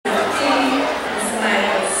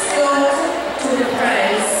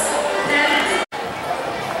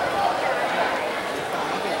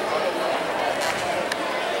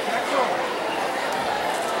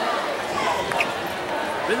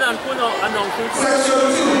Section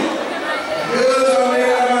 2. Girls on the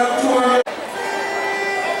other 200.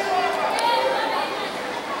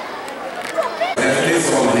 Athletes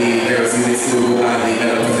from the various units to go at the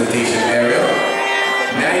medal presentation area.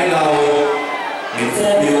 May I now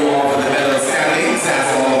inform you of the medal standings as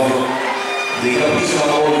of the completion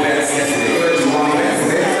of all events yesterday. 31 events,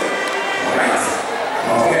 is it? Alright.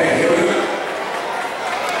 Okay, here we go.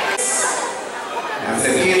 And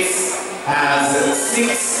the kids has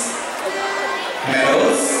 6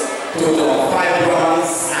 medals, total of 5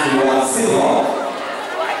 bronze and 1 silver.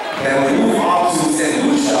 Then we move up to St.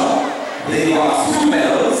 Lucia. They got 2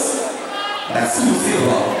 medals, that's 2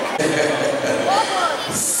 silver.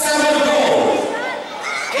 7 gold,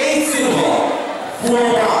 8 silver, 4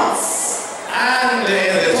 bronze, and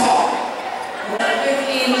in the top.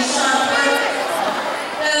 15 shot put.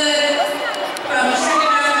 Third from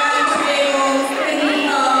Trinidad and Tobago,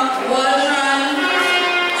 Kanika Waldron.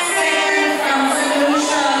 Second from St.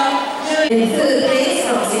 Lucia. In third place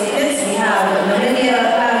from St. Kitts, we have Namibia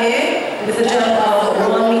Pavie with a jump of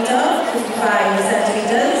 1 meter, 55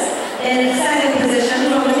 centimeters. In second position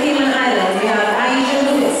from the Cayman Islands, we have Aisha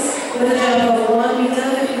Lewis with a jump of 1 meter,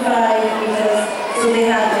 55 meters. So they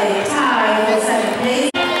have a tie for second place.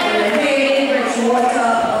 And the Haley Bridgewater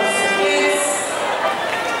of St. Kitts.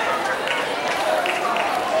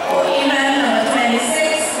 For event number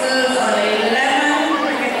 26, girls on the 11,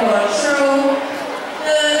 cricket court throw.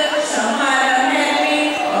 Third, Shahada Henry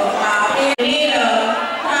of Pavie. Leader,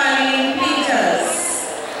 Carly Peters.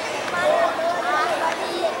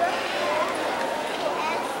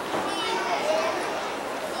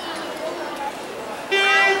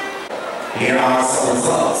 Here are some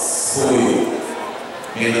results for you.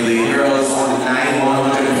 In the girls on the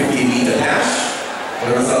 150 meter dash,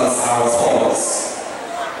 the results are as follows.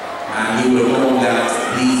 And you will know that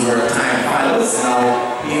these were time finals. Now,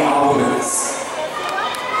 here are winners.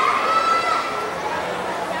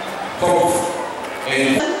 Both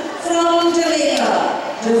in From Jamaica,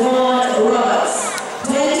 Javon Roberts,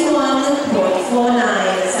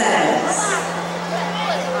 21.49 seconds.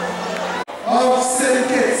 of St.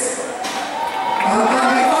 Kitts. And on the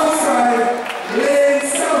outside, lane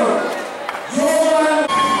 7, Jovan.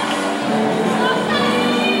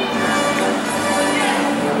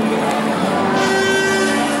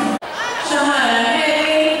 Shahada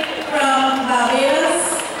Henry from Barbados.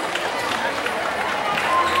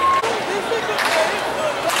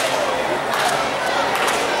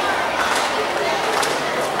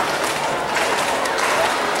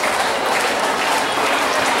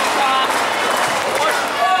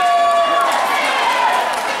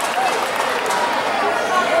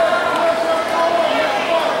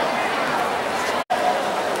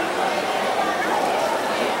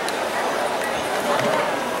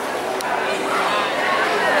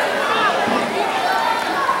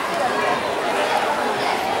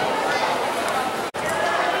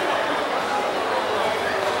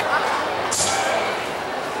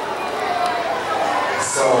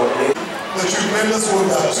 So, The tremendous work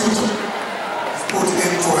that Tutor has put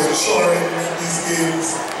into ensuring that these games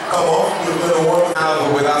come off. We've done a wonderful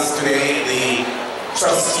have with us today the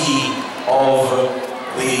trustee of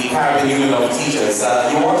the Caribbean Union of Teachers.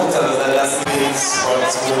 You want to tell us that that's things run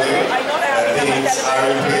smoothly, things are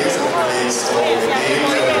in place as it relates to the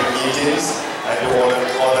games and the meetings and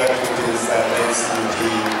all activities that makes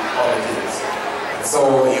the holidays.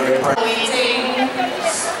 so you're in Waiting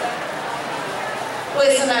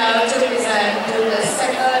personnel to present to the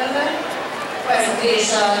second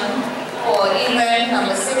presentation for event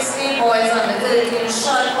number 60, boys on the 13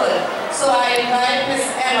 shot put. So I invite Ms.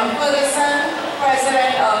 Emma Ferguson,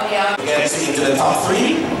 president of the get into the top 3.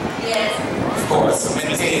 Yes. Of course,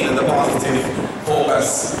 maintain the positive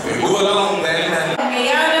focus. We move along then and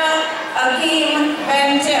Guyana Akeem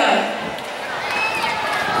Bentil.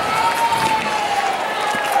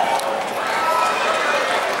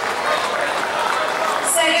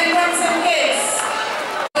 Second from St. Kitts,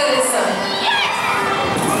 Wilson.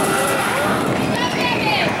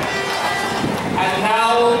 And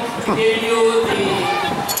now to give you the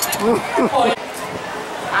point.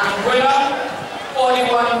 Anguilla,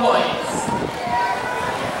 41 points.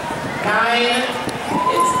 9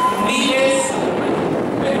 is Nevis,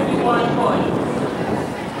 51 points.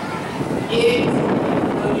 8,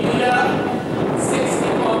 Bermuda,